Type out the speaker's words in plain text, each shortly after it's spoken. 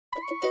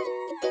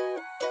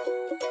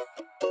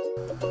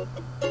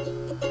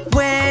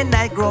When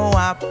I grow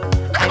up,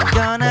 I'm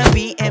gonna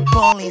be a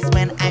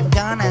policeman. I'm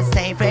gonna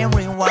save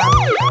everyone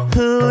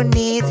who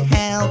needs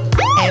help.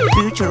 A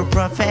future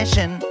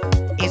profession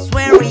is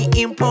very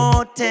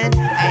important.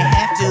 I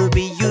have to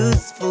be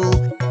useful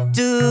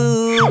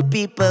to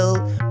people.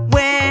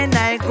 When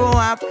I grow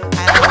up,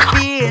 I will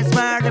be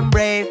smart and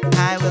brave.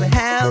 I will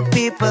help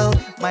people.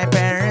 My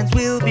parents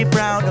will be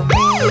proud of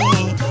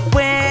me.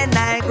 When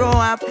I grow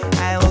up,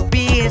 I will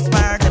be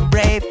smart and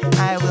brave.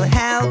 I will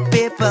help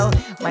people.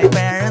 My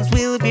parents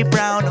will be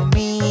proud of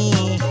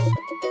me.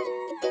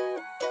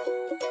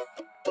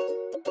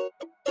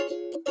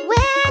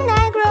 When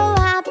I grow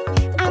up,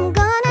 I'm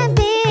gonna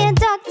be a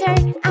doctor.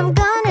 I'm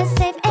gonna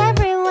save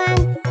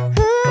everyone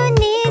who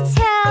needs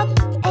help.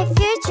 A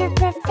future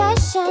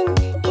profession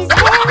is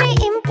very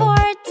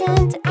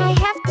important. I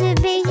have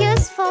to be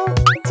useful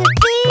to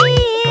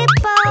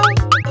people.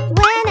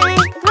 When I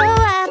grow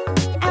up,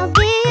 I'll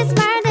be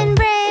smart and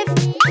brave.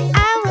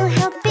 I will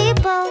help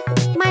people.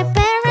 My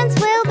parents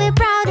will be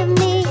proud of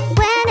me.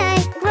 When I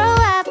grow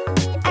up,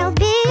 I'll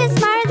be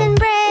smart and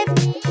brave.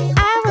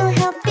 I will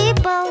help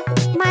people.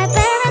 My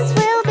parents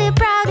will be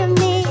proud of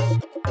me.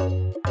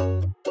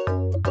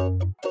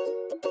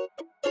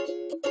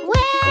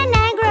 When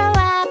I grow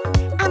up,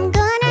 I'm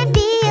gonna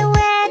be a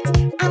vet.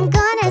 I'm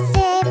gonna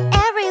save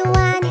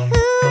everyone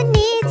who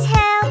needs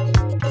help.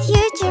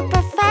 Future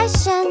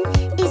profession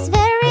is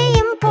very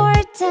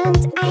important.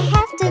 I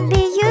have to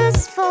be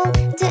useful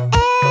to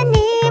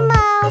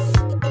animals.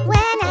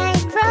 When I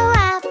grow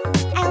up,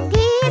 I'll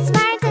be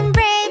smart and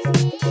brave.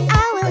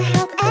 I will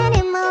help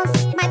animals.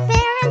 My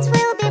parents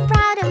will be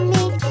proud of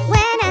me.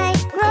 When I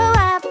grow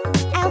up,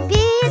 I'll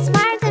be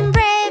smart and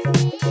brave.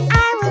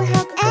 I will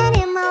help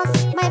animals.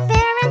 My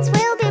parents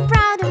will be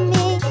proud of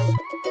me.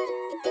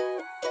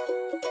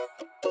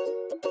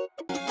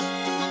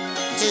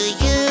 Do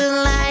you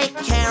like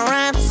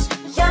carrots?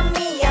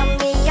 Yummy,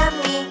 yummy,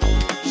 yummy.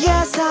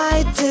 Yes,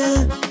 I do.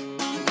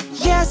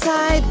 Yes,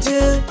 I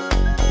do.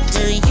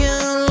 Do you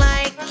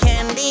like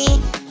candy?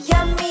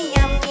 Yummy,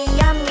 yummy,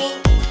 yummy.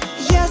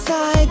 Yes,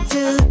 I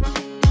do.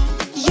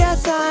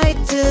 Yes, I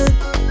do.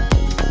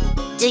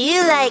 Do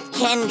you like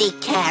candy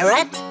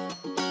carrot?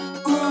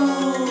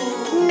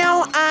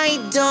 No, I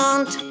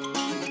don't.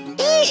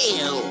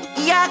 Ew!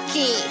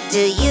 Yucky.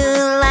 Do you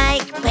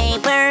like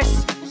papers?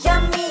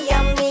 Yummy,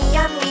 yummy,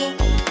 yummy.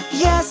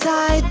 Yes,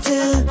 I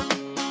do.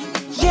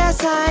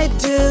 Yes, I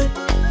do.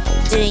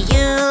 Do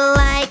you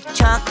like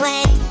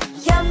chocolate?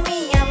 Yummy,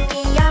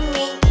 yummy,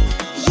 yummy.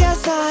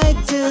 Yes, I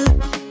do.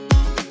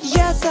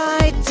 Yes,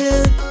 I do.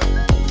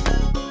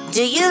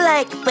 Do you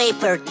like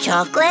paper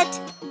chocolate?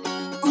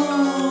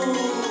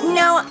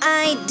 No,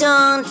 I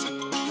don't.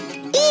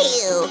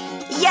 Ew!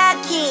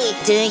 Yucky!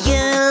 Do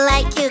you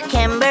like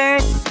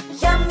cucumbers?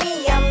 Yummy,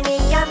 yummy,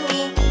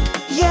 yummy.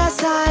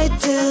 Yes, I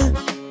do.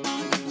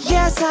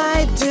 Yes,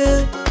 I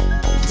do.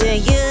 Do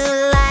you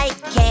like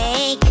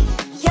cake?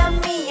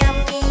 Yummy,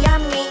 yummy,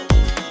 yummy.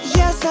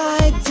 Yes,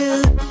 I do.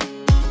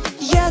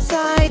 Yes,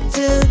 I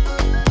do.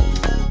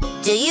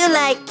 Do you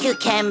like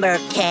cucumber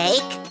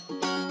cake?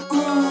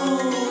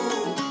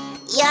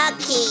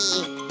 Yucky!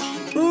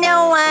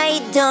 No, I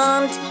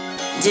don't.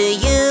 Do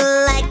you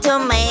like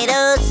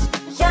tomatoes?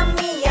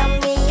 Yummy,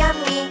 yummy,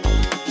 yummy.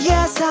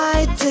 Yes,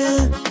 I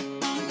do.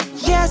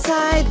 Yes,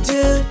 I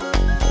do.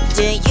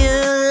 Do you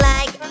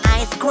like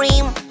ice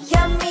cream?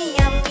 Yummy,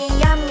 yummy,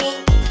 yummy.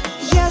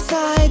 Yes,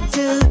 I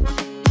do.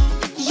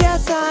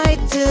 Yes, I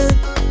do.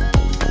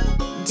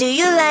 Do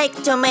you like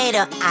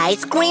tomato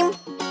ice cream?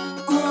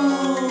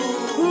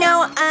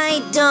 No,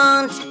 I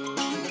don't.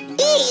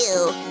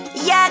 Ew!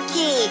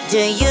 Yucky! Do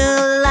you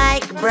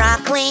like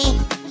broccoli?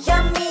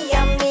 Yummy,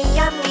 yummy,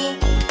 yummy.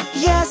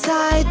 Yes,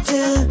 I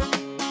do.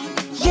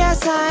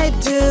 Yes, I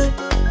do.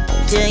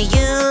 Do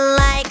you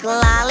like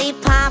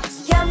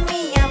lollipops?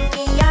 Yummy,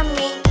 yummy,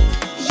 yummy.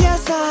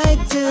 Yes, I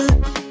do.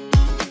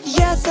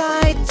 Yes,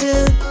 I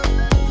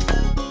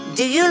do.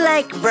 Do you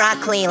like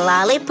broccoli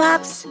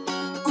lollipops?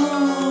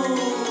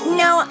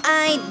 No,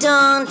 I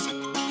don't.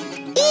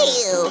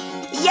 Ew!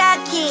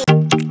 Yucky!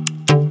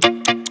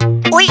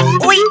 Oi,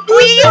 oi,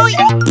 oi, oi.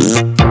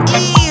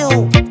 Ew.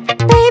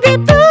 Baby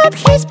pooped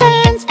his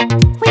pants.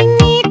 We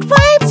need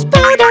wipes,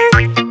 powder,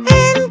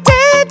 and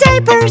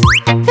diapers.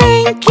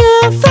 Thank you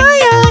for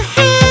your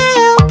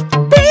help.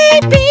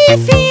 Baby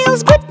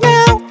feels good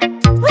now.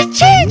 We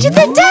changed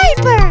the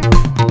diaper.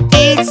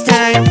 It's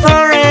time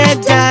for a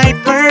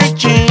diaper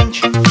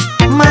change.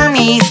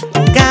 Mommy's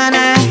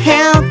gonna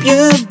help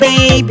you,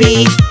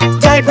 baby.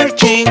 Diaper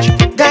change,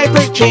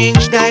 diaper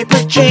change,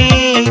 diaper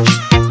change.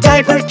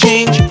 Diaper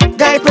change,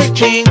 diaper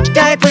change,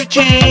 diaper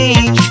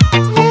change.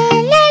 La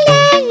la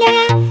la la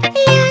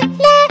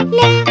la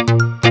la.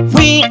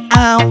 We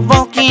are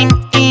walking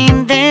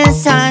in the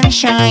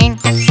sunshine.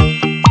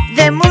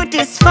 The mood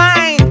is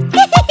fine.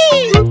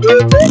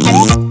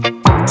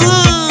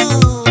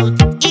 Ooh,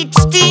 it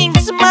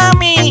stinks,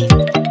 mommy.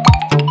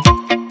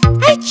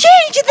 I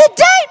changed the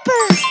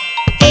diaper.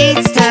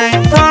 It's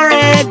time for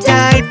a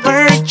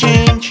diaper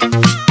change.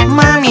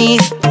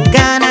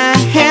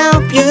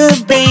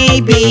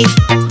 baby.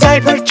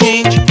 Diaper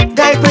change,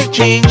 diaper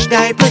change,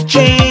 diaper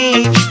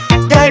change.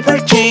 Diaper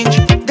change,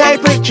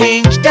 diaper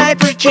change,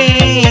 diaper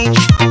change.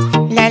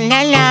 La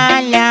la la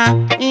la,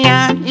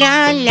 la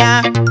la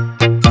la.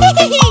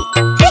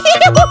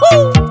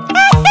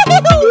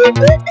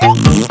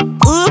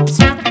 Oops.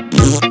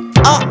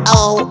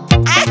 Uh-oh.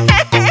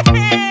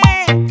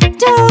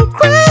 Don't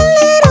cry,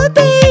 little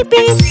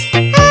babies.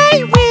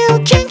 I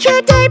will change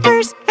your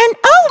diapers and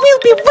all will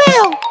be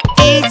well.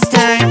 It's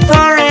time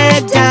for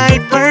a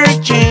diaper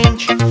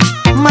change.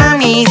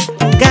 Mommy's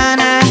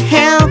gonna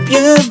help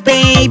you,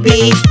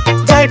 baby.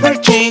 Diaper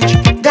change,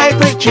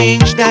 diaper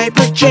change,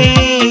 diaper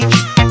change.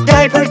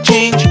 Diaper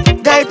change,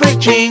 diaper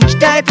change,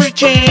 diaper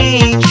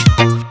change.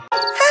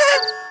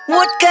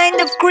 What kind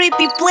of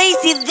creepy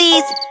place is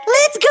this?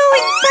 Let's go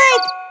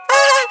inside.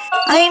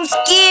 I'm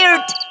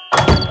scared.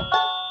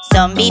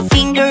 Zombie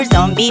finger,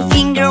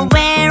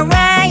 where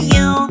are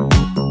you?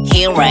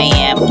 Here I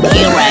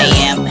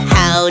am,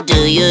 how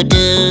do you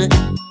do?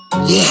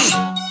 Yeah.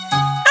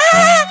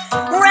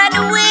 Run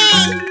away!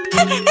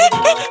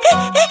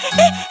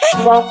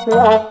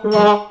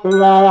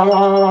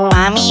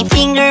 Mommy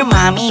finger,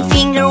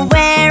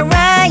 where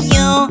are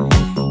you?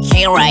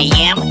 Here I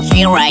am,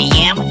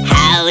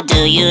 how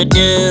do you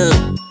do?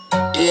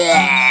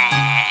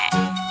 Yeah.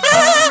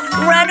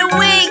 Run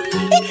away!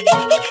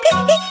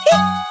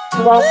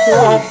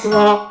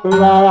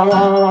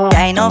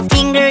 Dino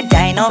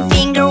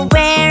finger,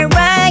 where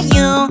are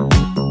you?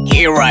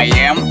 Here I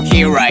am,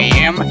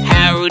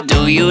 how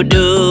do you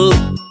do?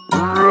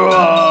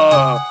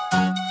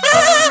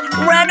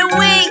 Run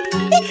away!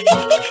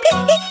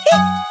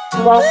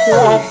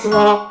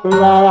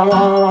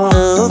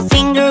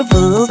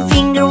 Full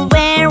finger,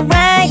 where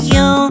are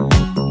you?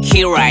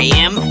 Here I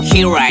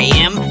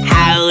am,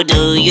 how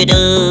do you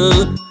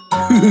do?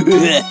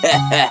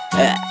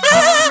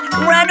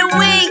 Run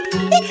away!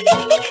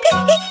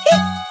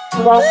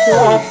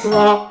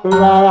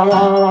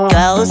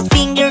 Ghost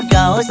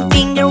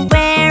finger,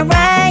 where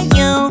are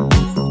you?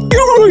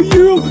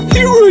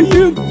 Here I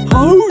am,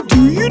 how do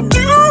you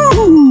do?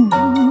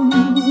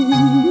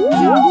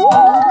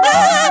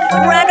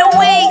 Run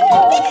away!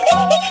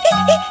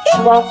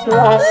 Wow,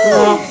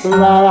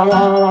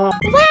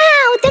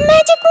 the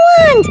magic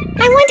wand!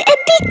 I want a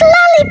big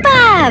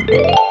lollipop!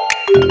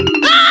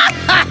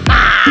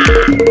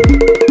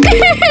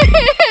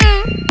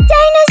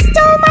 Dino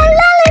stole my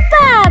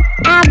lollipop!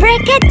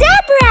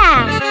 Abracadabra!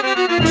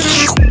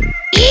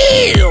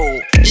 Ew!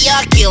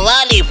 Yucky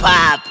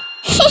lollipop!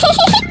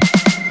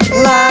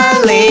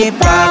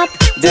 Lollipop,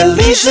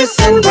 delicious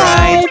and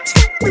bright.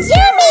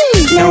 Yummy!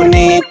 No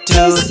need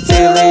to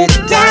steal it,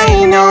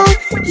 Dino.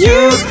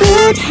 You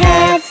could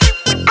have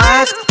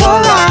asked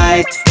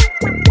polite.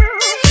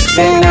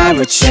 Then I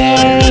would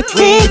share it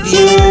with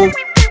you.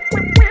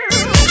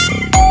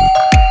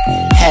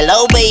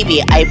 Hello,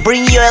 baby. I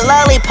bring you a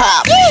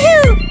lollipop.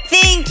 Yoo-hoo!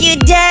 Thank you,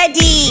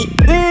 Daddy.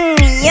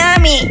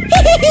 Yummy.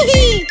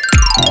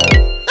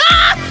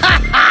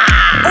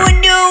 Oh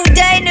no,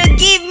 Dino,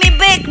 give me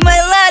back my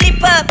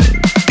lollipop.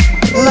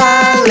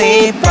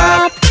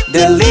 Lollipop,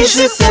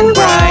 delicious and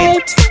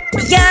bright.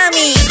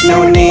 Yummy.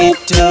 No need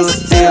to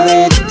steal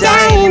it,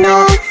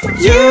 Dino.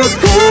 You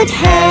could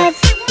have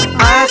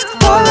asked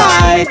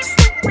polite.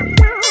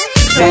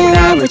 Then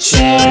I would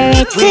share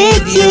it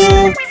with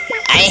you.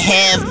 I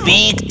have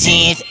big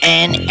teeth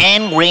and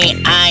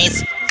angry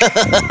eyes.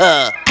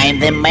 I'm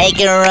the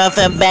maker of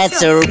a bad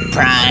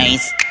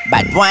surprise.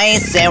 But why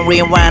is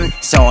everyone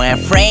so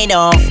afraid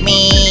of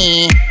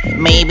me?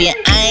 Maybe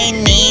I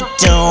need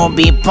to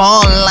be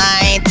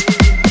polite.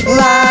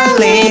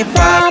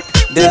 Lollipop,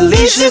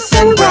 delicious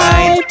and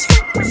bright.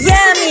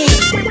 Yummy!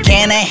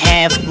 Can I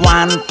have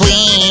one,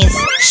 please?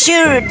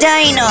 Sure,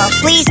 Dino,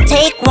 please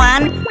take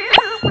one.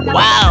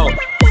 Wow,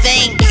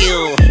 thank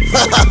you.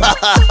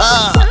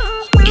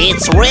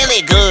 It's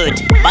really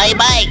good.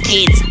 Bye-bye,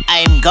 kids.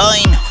 I'm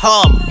going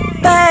home.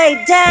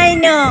 Bye,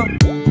 Dino.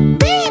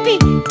 Baby,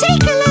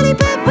 take a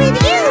lollipop with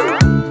you.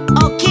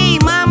 Okay,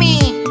 Mommy.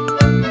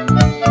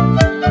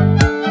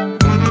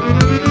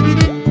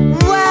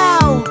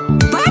 Wow,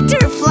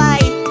 butterfly.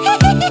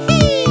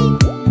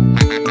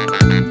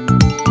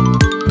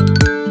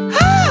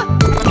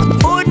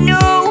 Oh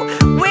no,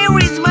 where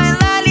is my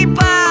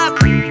lollipop?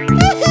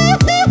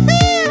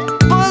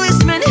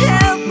 Policeman,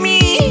 help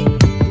me.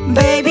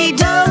 Baby,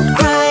 don't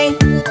cry.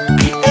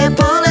 A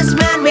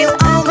policeman will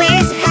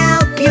always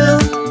help you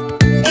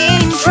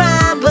in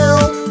trouble.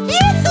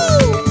 Yoo-hoo!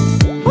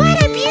 What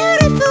a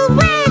beautiful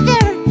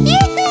weather!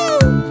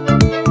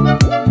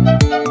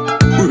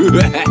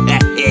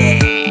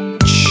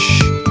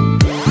 Shh.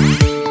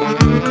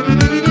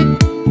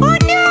 Oh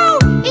no!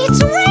 It's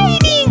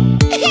raining!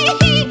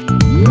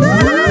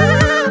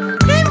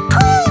 I'm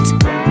cold!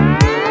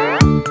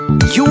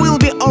 You will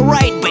be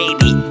alright,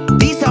 baby.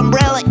 This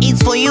umbrella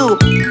is for you.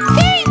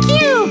 Thank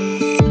you!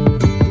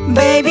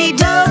 Baby,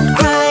 don't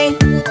cry.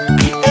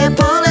 A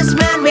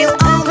policeman will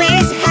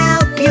always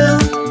help you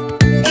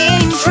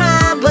in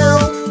trouble.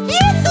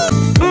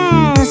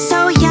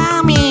 So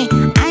yummy.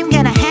 I'm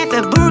gonna have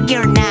a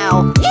burger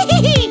now.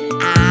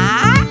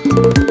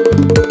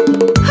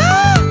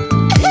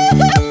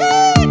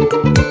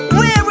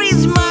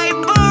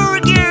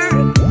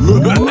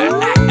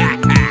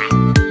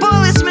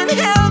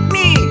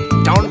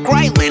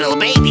 little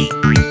baby.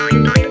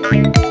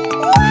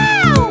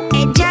 Wow!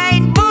 A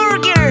giant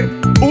burger.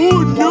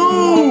 Oh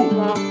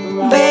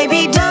no!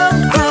 Baby,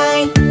 don't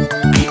cry.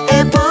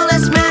 A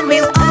policeman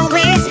will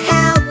always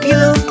help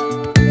you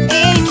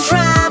in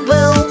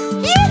trouble.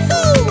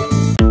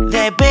 Yoo-hoo!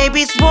 The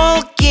baby's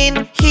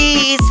walking,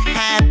 he is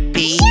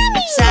happy.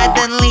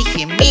 Suddenly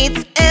he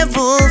meets a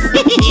wolf.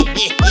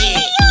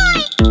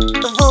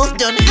 Wolf,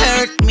 don't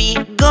hurt me,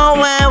 go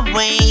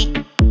away.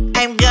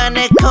 I'm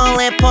gonna call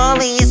a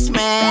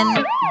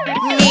policeman.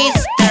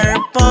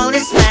 Mr.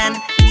 Policeman,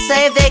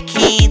 save the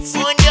kids.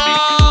 Oh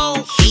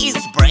no! He's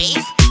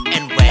brave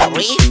and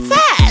very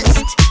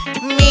fast.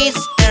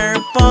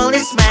 Mr.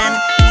 Policeman,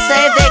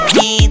 save the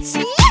kids.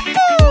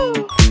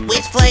 Yahoo!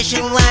 With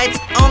flashing lights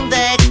on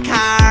the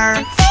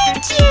car.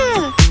 Thank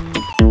you!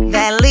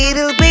 The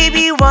little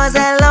baby was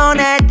alone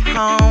at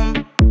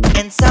home,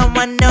 and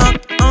someone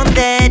knocked on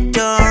the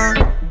door.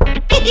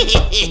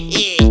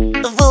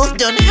 Wolf,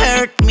 don't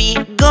hurt me,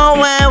 go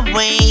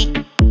away.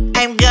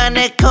 I'm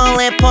gonna call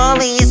a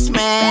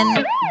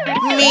policeman.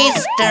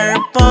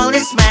 Mr.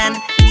 Policeman,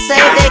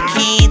 save the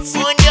kids.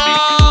 Oh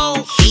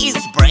no! He's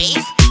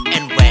brave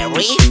and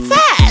very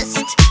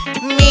fast.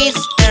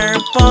 Mr.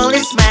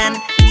 Policeman,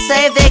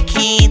 save the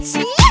kids.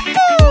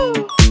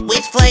 Yahoo!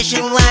 With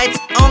flashing lights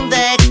on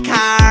the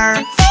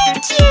car.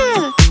 Thank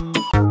you!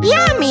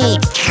 Yummy!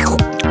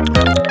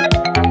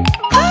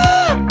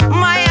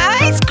 My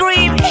ice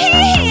cream!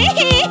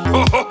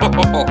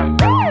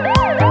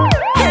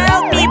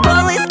 Help me,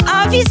 police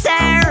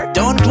officer!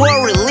 Don't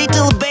worry,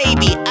 little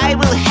baby, I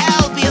will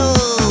help you.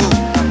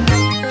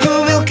 Who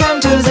will come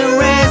to the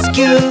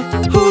rescue?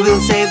 Who will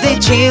save the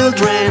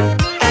children?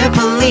 A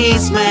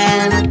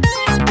policeman.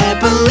 A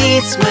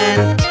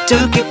policeman to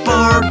keep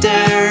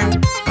order.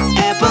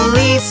 A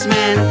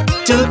policeman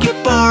to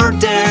keep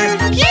order.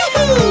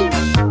 Yoo-hoo!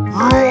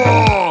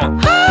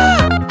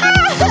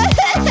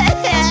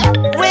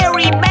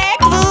 Very bad,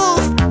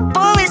 Wolf!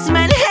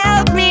 Policeman,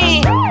 help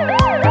me!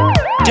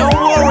 Don't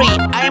worry,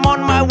 I'm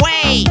on my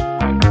way.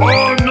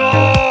 Oh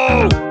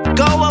no!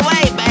 Go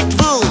away, bad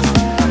Wolf!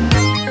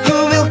 Who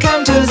will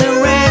come to the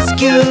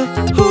rescue?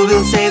 Who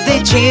will save the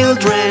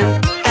children?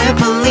 A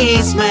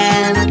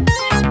policeman.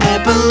 A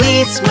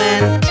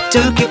policeman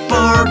to keep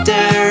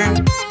order.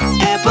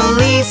 A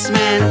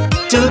policeman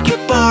to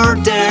keep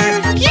order.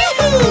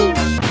 Yoo-hoo!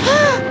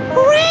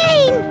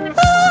 Rain!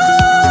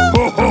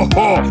 Ho ho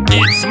ho!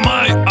 It's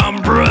my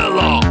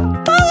umbrella!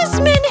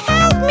 Policeman,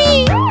 help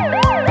me!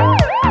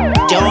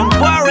 Don't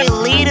worry,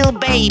 little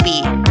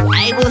baby.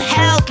 I will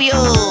help you.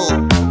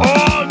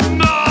 Oh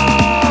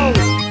no!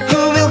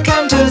 Who will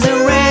come to the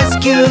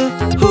rescue?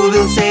 Who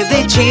will save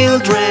the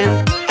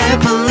children? A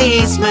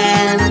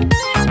policeman.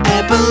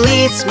 A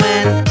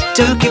policeman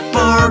to keep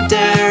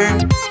order.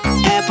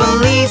 A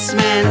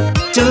policeman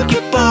to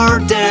keep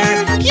order.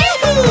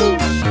 Yoo-hoo!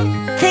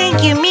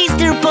 Thank you,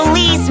 Mr.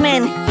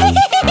 Policeman.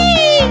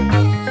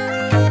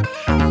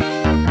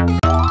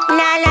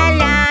 La la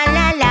la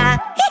la la.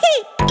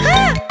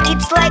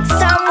 It's like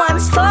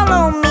someone's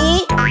follow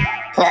me.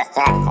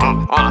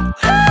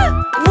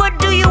 What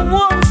do you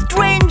want,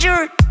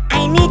 stranger?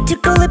 I need to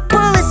call a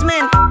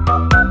policeman.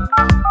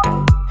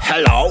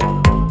 Hello?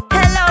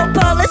 Hello,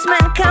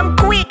 policeman, come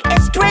quick, a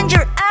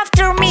stranger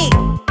after me.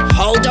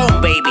 Hold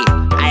on, baby,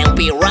 I'll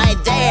be right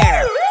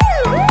there.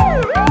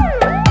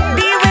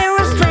 Beware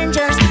of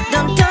strangers,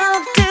 don't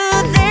talk to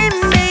them,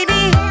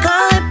 baby.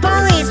 Call a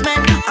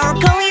policeman or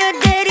call your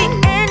daddy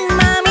and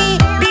mommy.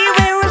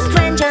 Beware of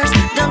strangers,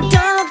 don't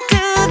talk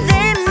to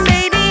them,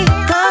 baby.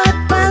 Call a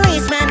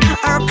policeman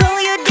or call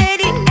your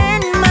daddy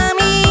and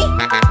mommy.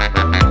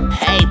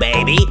 Hey,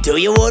 baby, do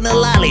you want a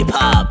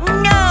lollipop?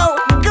 No,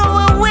 go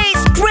away,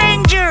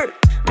 stranger.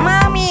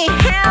 Mommy,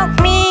 help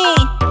me.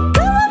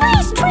 Go away,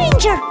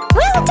 stranger!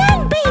 Well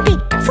done, baby,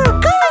 for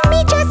calling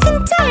me just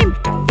in time.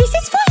 This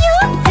is for you.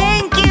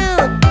 Thank you.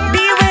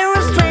 Beware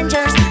of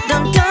strangers,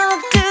 don't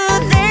talk to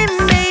them,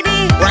 baby.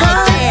 Right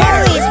Call there.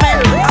 a policeman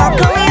or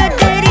call your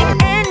daddy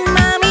and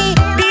mommy.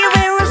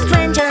 Beware of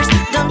strangers,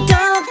 don't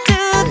talk to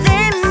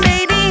them,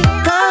 baby.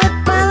 Call a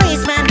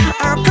policeman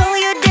or call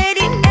your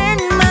daddy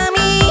and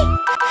mommy.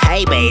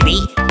 Hey, baby,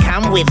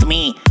 come with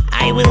me.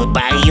 I will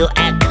buy you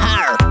a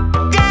car.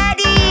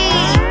 Daddy!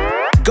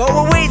 Go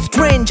away,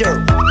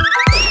 stranger.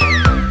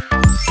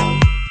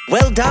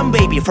 Well done,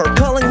 baby, for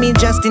calling me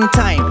just in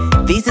time.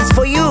 This is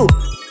for you.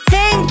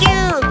 Thank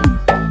you.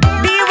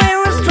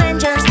 Beware of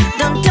strangers,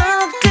 don't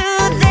talk to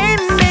them,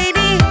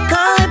 baby.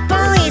 Call a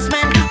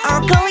policeman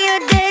or call your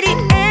daddy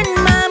and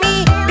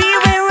mommy.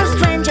 Beware of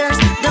strangers,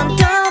 don't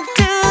talk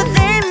to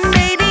them,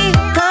 baby.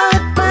 Call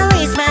a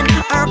policeman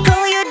or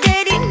call your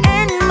daddy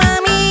and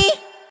mommy.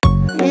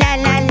 La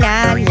la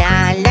la la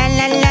la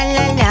la la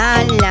la la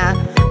la.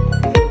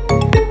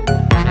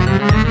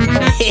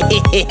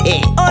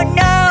 Oh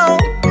no!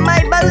 My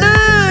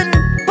balloon!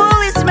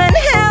 Policeman,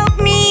 help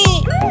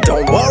me!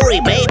 Don't worry,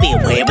 baby,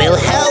 we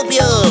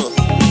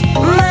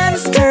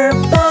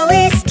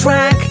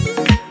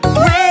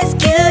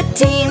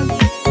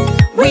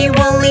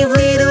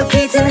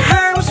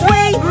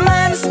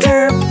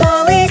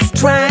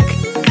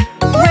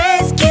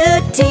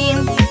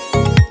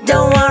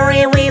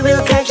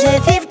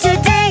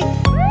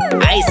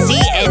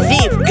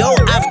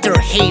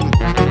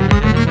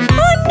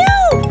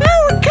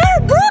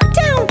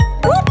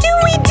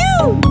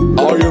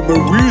am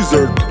a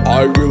wizard.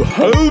 I will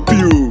help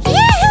you.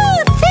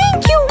 Yahoo!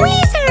 Thank you,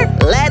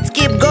 wizard! Let's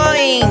keep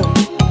going.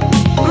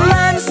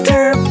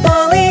 Monster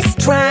police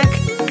truck,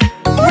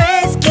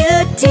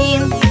 rescue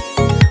team.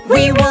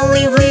 We won't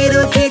leave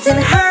little kids in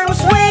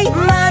harm's way.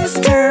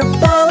 Monster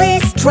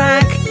police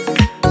truck,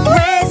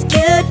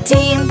 rescue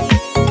team.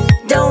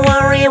 Don't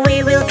worry,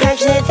 we will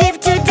catch the thief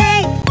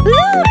today.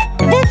 Look!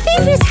 The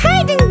thief is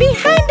hiding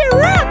behind a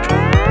rock!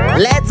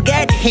 Let's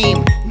get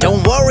him.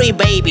 Don't worry,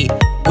 baby.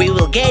 We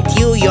will get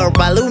you your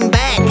balloon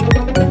back.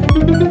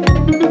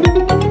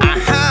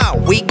 Aha!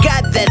 We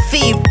got the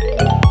thief.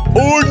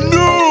 Oh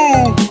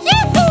no!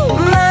 Yahoo!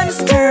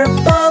 Monster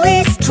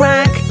police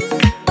truck,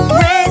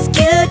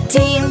 rescue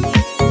team.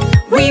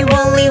 We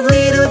won't leave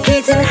little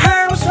kids in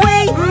harm's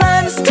way.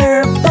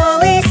 Monster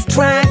police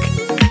truck,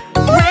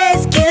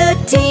 rescue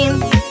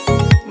team.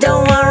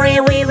 Don't worry,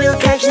 we will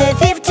catch the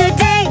thief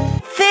today.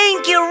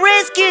 Thank you,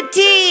 rescue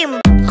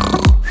team.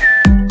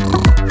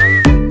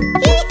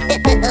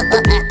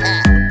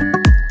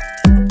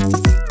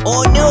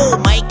 Oh no,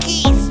 my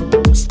keys.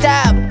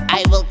 Stop,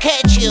 I will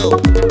catch you.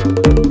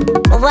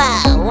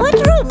 Wow, what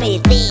room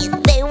is this?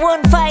 They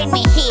won't find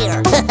me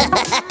here.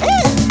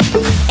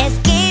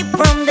 Escape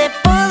from the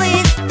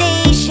police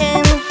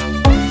station.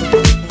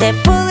 The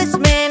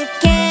policeman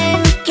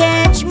can't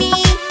catch me.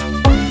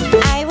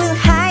 I will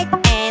hide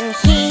and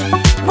he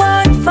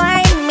won't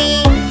find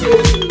me.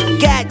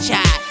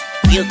 Gotcha.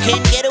 You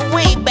can't get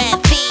away,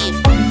 bad thief.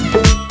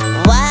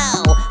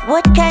 Wow,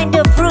 what kind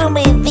of room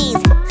is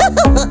this?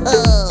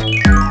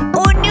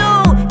 Oh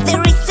no,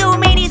 there is so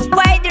many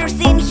spiders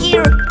in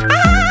here.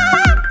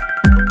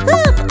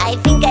 Oof, I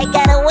think I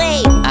got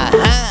away.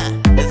 Aha,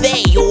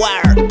 there you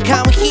are.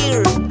 Come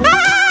here.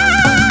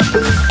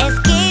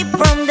 Escape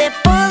from the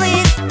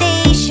police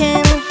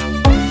station.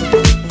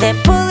 The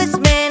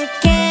policeman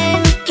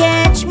can't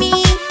catch me.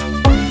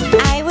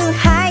 I will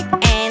hide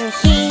and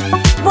he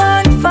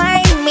won't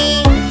find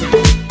me.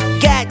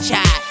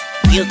 Gotcha.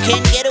 You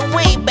can't get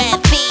away, bad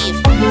thief.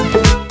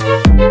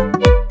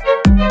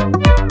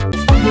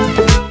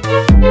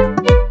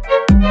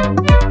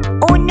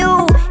 Oh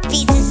no,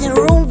 this is a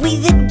room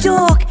with a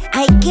dog.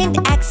 I can't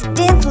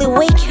accidentally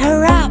wake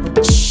her up.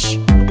 Shh.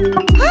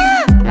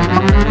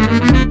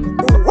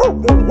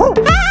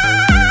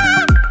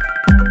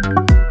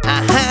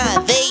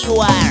 Aha, there you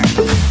are.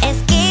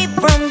 Escape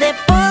from the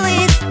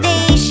police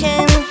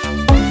station.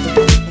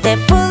 The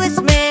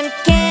policeman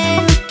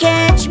can't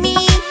catch me.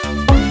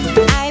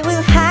 I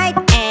will hide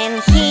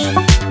and he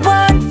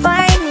won't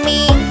find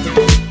me.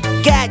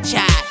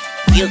 Gotcha.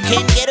 You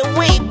can't get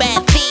away,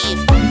 bad thief.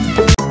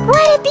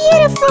 What a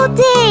beautiful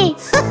day!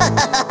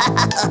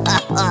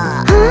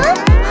 Huh?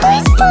 Who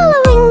is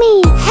following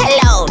me?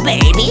 Hello,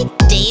 baby.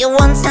 Do you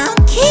want some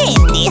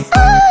candy?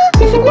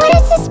 What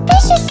a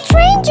suspicious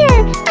stranger!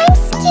 I'm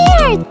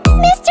scared!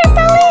 Mr.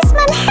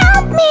 Policeman,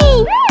 help me!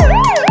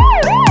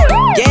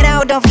 Get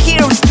out of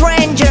here,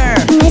 stranger.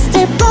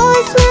 Mr.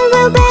 Policeman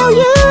will bail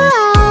you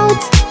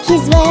out.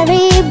 He's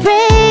very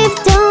brave,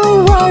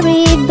 don't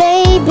worry,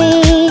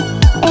 baby.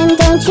 And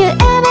don't you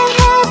ever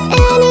have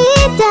any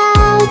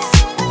doubts.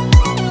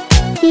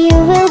 You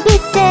will be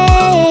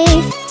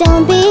safe,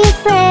 don't be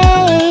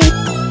afraid.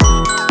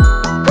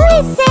 Who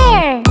is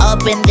there?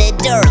 Open the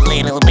door,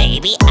 little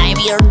baby. I'm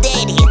your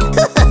daddy.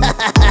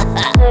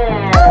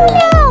 Oh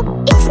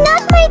no, it's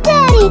not my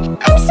daddy.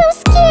 I'm so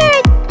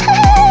scared.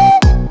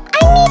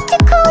 I need to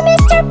call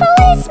Mr.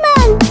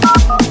 Policeman.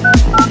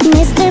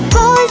 Mr.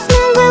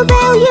 Policeman will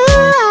bail you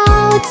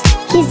out.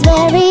 He's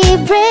very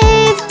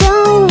brave,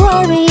 don't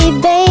worry,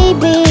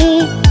 baby.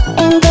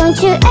 And don't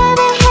you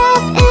ever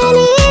have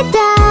any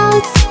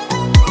doubts.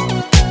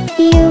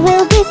 You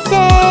will be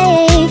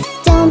safe,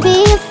 don't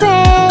be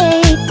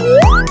afraid.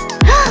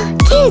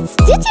 Kids,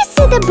 did you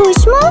see the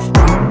bush move?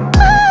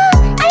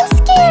 I'm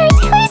scared.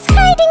 Who is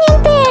hiding in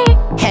there?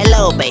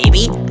 Hello,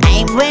 baby.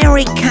 I'm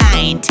very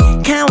kind.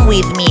 Come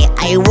with me.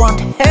 I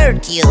won't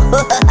hurt you.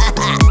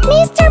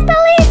 Mr.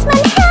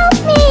 Policeman, help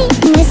me!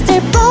 Mr.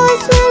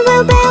 Policeman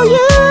will bail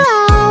you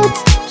out.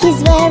 He's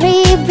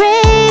very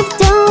brave,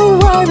 don't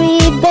worry,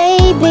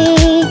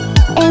 baby.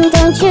 And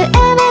don't you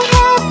ever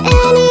have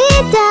any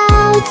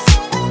doubts.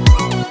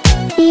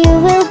 You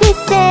will be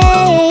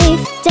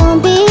safe,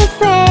 don't be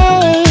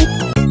afraid.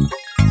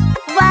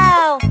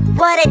 Wow,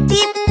 what a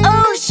deep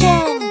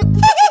ocean!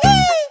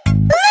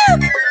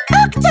 Look,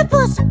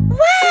 octopus!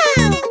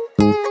 Wow!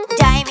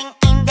 Diving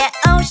in the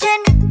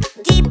ocean,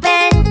 deep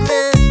and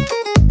blue.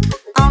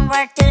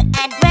 Onward to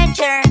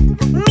adventure,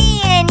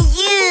 me and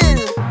you.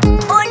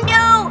 Oh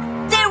no,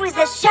 there is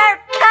a shark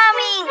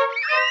coming!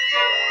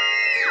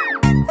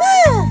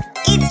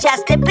 It's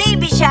just a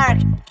baby shark.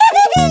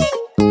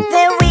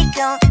 The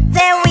wiggle,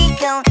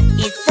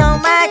 it's so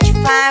much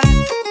fun.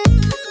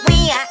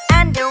 We are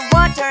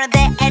underwater,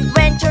 the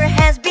adventure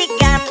has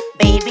begun.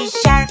 Baby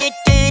shark,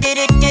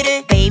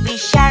 do-do-do-do-do. Baby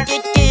shark,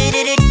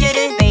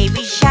 do-do-do-do-do.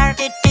 Baby shark,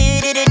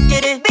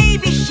 do-do-do-do-do.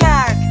 Baby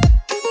shark.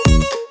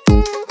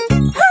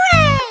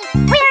 Hooray!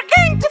 We are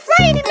going to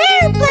fly in an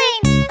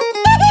airplane.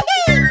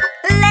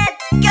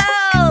 Let's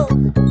go!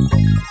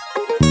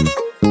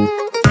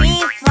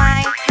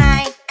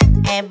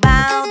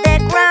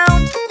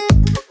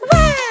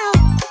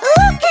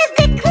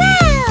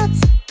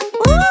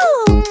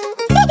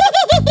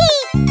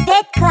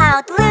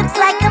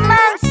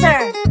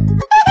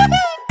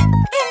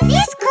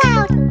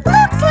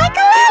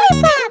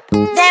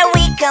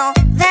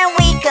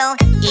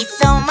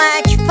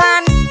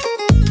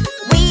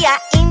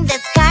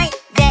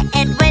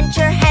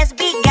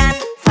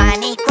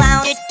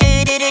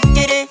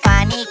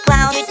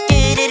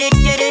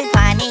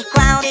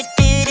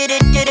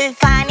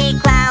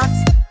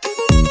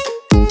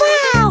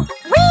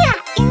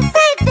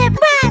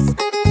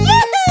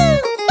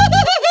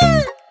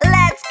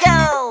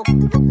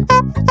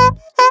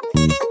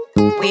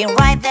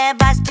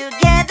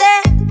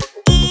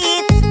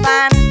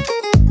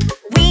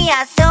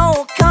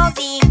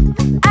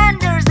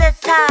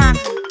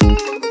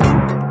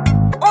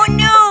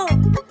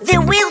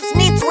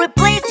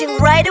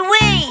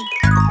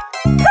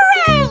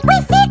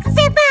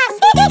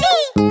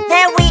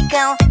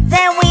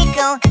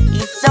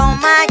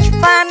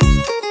 fun.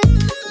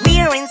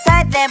 We're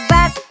inside the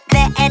bus,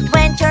 the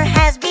adventure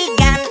has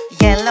begun.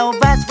 Yellow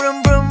bus,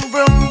 vroom, vroom,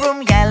 vroom,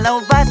 vroom.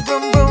 Yellow bus,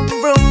 vroom, vroom,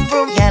 vroom,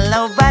 vroom.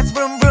 Yellow bus,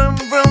 vroom, vroom,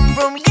 vroom,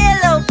 vroom.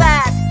 Yellow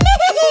bus.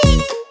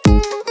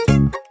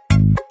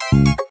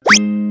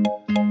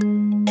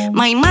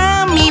 My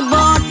mommy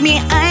bought me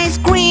ice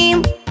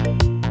cream.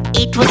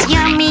 It was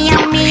yummy,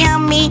 yummy,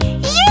 yummy.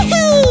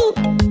 Yoo-hoo!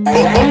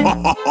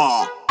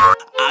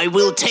 I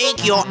will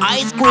take your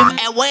ice cream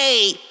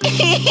away.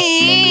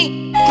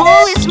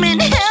 Policeman,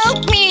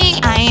 help me!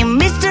 I am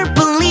Mr.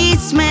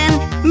 Policeman,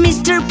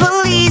 Mr.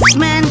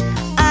 Policeman.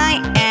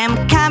 I am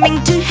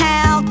coming to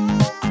help.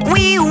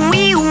 Wee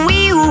wee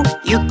wee,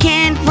 you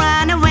can't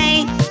run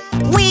away.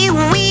 Wee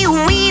wee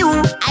wee,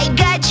 I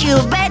got you,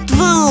 bad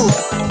wolf.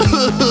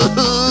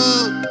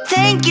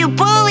 Thank you,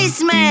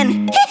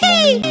 policeman.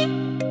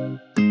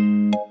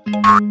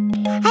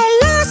 I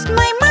lost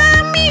my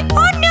mommy.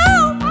 Oh no,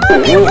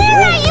 mommy,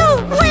 where are you?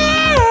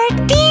 Where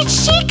did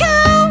she go?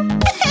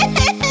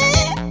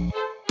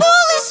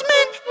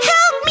 Policeman,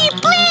 help me,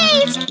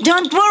 please.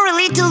 Don't worry,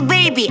 little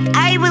baby,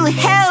 I will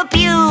help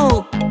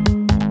you.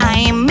 I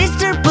am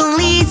Mr.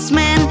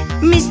 Policeman,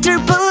 Mr.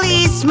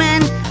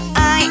 Policeman.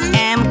 I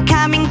am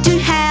coming to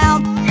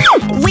help.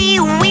 Wee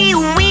wee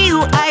wee,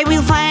 I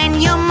will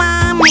find your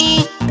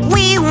mommy.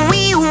 Wee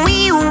wee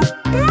wee,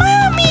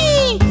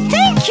 mommy.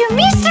 Thank you,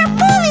 Mr.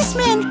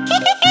 Policeman.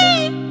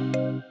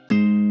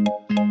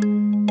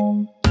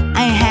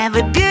 I have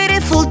a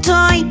beautiful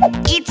toy.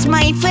 It's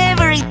my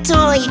favorite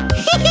toy.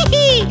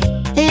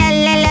 La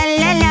la la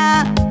la la.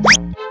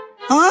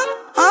 Huh?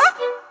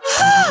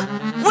 Huh?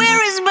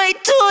 Where is my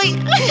toy?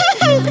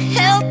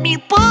 Help me,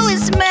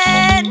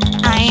 policeman.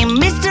 I am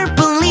Mr.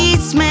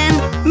 Policeman,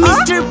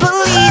 Mr.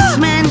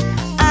 Policeman.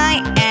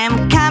 I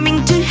am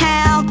coming to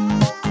help.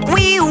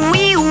 Wee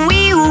wee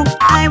wee,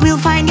 I will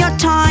find your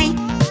toy.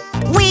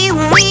 Wee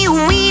wee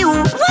wee.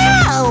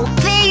 Wow!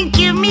 Thank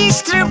you,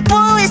 Mr.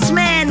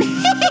 Policeman.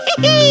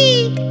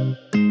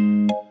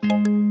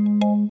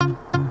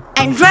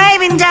 I'm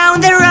driving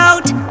down the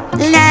road.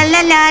 La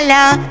la la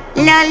la,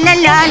 la la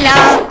la la.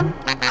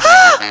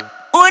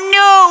 Oh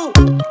no!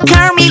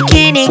 Car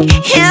mechanic,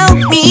 help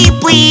me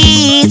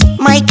please.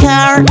 My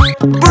car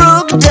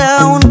broke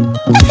down.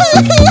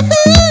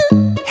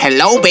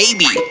 Hello,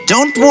 baby.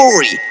 Don't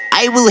worry.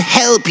 I will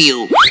help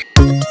you.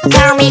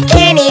 Car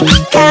mechanic,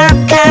 car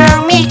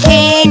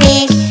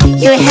mechanic,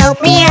 you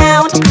help me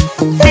out.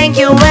 Thank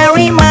you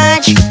very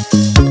much.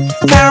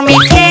 Car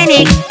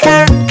mechanic,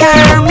 car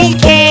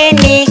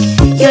mechanic,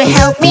 you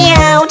help me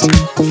out.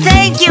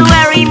 Thank you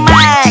very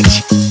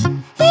much.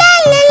 La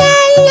la la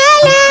la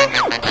la.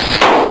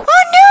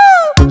 Oh no!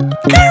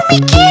 Car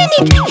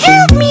mechanic,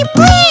 help me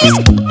please.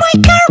 My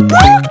car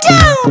broke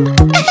down.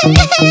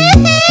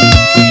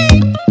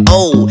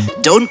 Oh,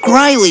 don't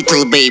cry,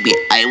 little baby.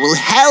 I will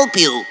help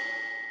you.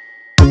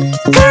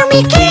 Car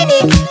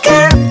mechanic,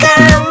 car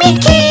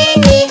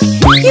mechanic,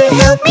 you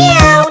help me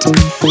out.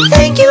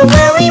 Thank you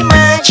very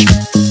much.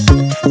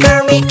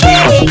 Car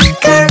mechanic,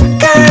 car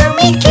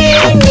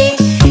mechanic,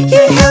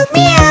 you help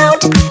me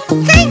out.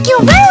 Thank you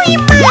very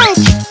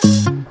much.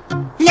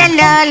 La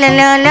la la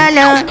la la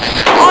la.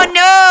 Oh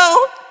no!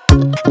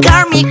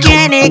 Car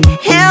mechanic,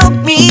 help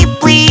me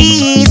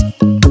please.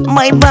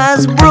 My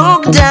bus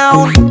broke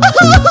down.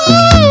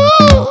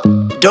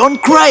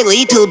 Don't cry,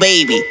 little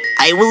baby.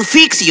 I will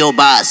fix your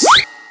bus.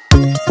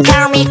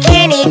 Car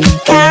mechanic,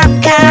 car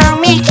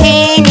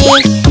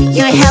mechanic,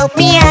 you help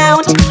me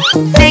out.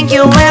 Thank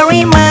you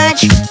very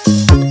much.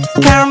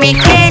 Car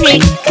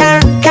mechanic,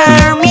 car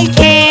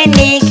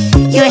mechanic,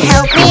 you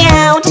help me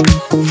out.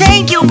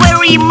 Thank you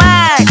very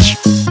much.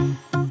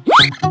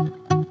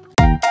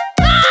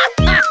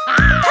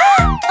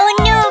 Oh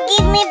no,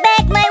 give me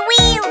back my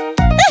wheel.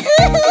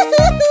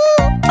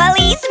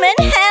 Policeman,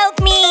 help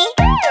me.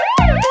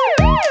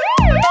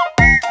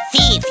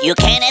 Thief, you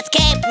can't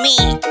escape me.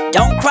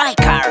 Don't cry,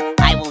 car.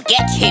 I will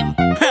get him.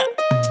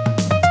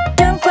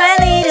 Don't cry,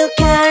 little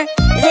car.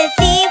 The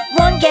thief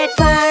won't get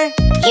far.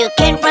 You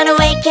can't run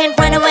away, can't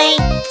run away.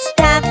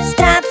 Stop,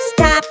 stop,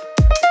 stop.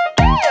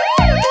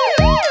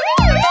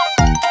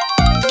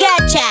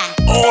 Gotcha!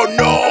 Oh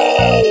no!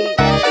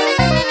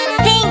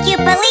 Thank you,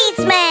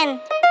 policeman.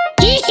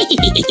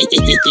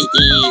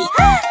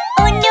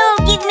 Oh no,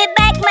 give me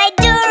back my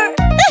door.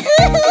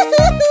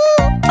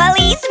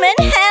 Policeman,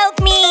 help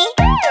me.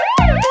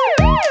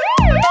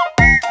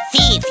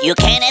 Thief, you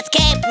can't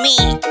escape me.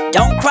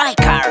 Don't cry,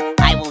 car.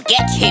 I will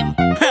get him.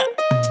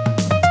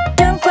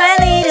 Don't cry,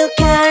 little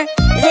car.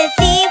 The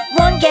thief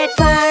won't get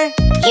far.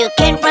 You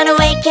can't run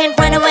away, can't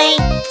run away.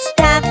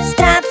 Stop,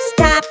 stop,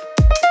 stop.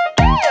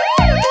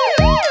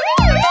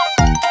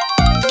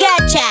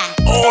 Gotcha!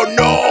 Oh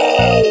no!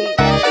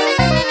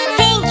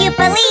 Thank you,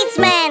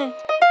 policeman.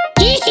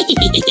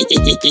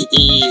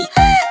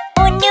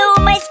 Oh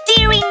no, my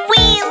steering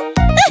wheel.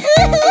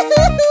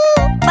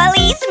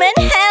 Policeman,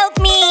 help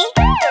me.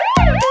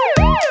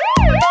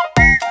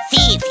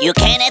 Thief, you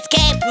can't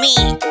escape me.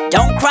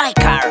 Don't cry,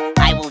 car.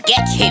 I will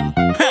get him.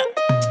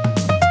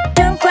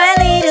 Don't cry,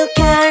 little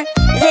car.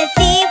 The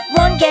thief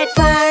won't get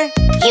far.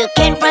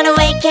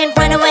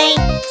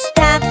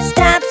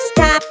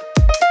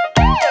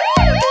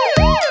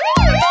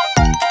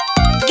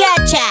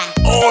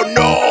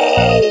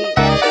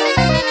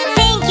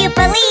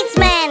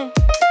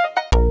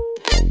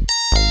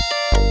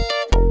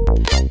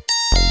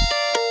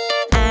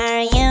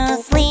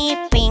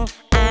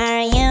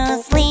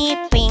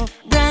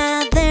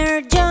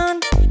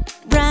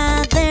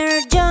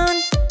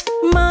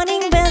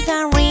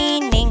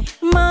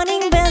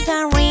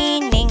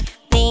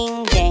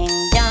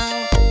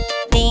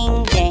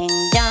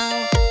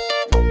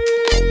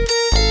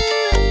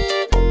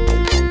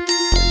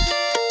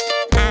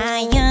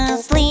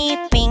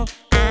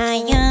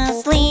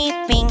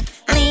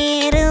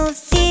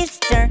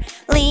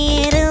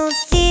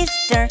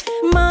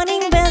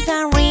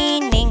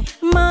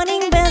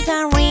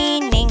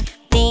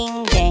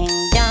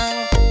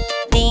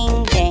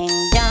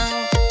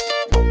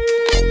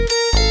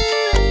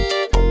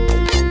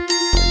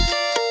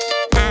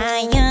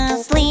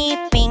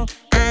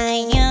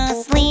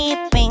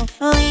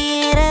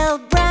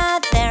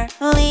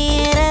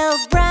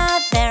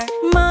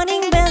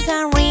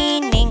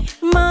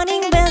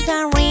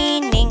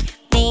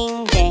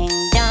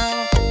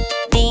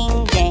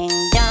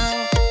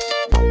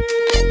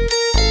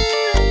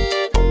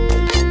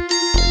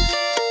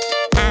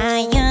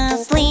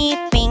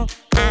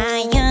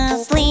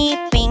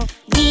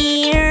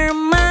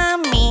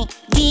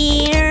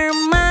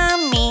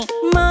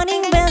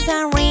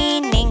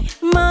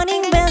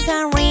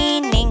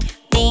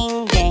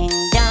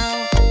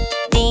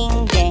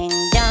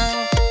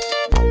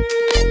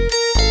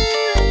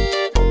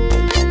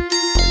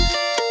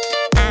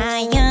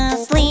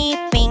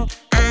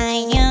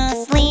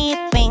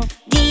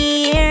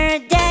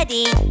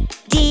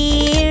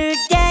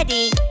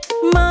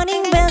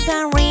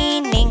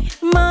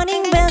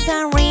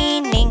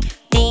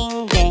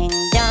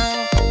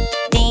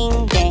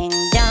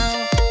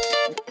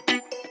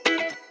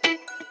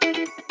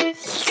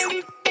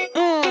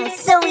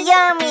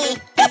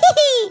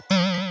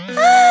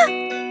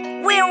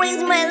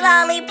 my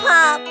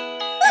lollipop.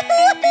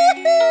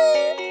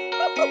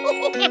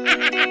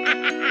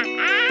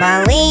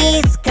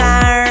 Police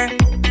car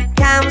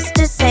comes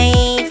to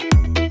save,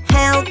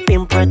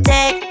 helping,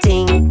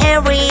 protecting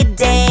every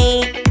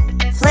day.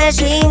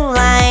 Flashing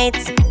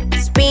lights,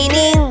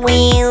 spinning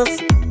wheels,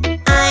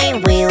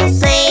 I will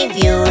save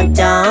you,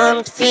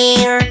 don't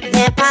fear.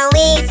 The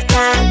police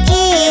car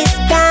is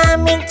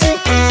coming to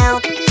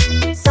help,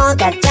 so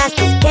that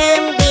justice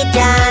can be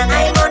done.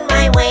 I'm on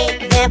my way.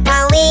 The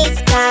police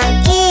car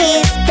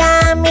is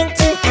coming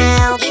to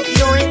help. If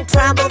you're in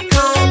trouble,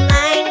 call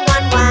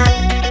 911.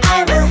 I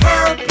will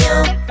help you.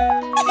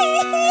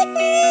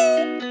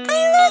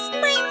 I lost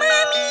my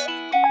mommy.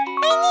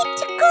 I need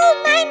to call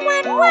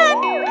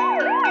 911.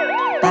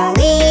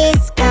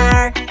 Police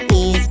car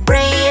is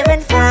brave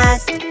and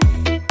fast.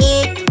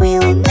 It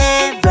will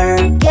never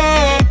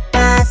get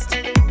past.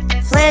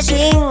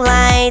 Flashing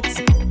lights,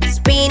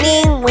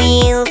 spinning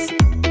wheels,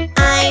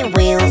 I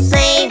will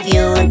save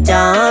you,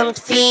 don't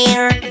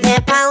fear. The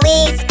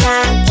police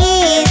car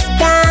is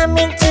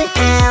coming to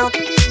help,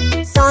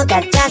 so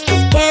that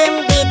justice can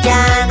be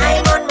done.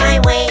 I'm on my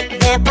way.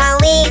 The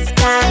police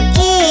car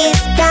is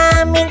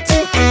coming to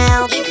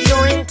help. If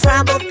you're in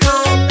trouble,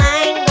 call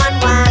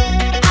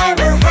 911. I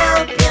will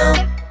help you.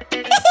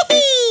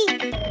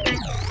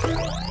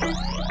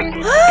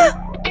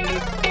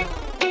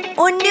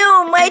 Oh no,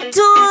 my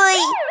toy!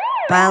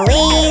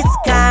 Police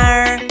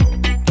car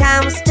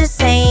comes to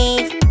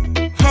save,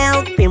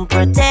 helping,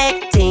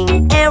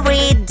 protecting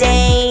every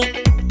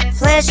day.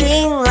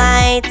 Flashing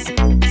lights,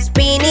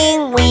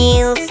 spinning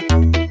wheels,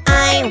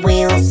 I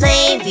will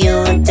save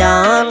you,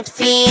 don't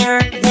fear.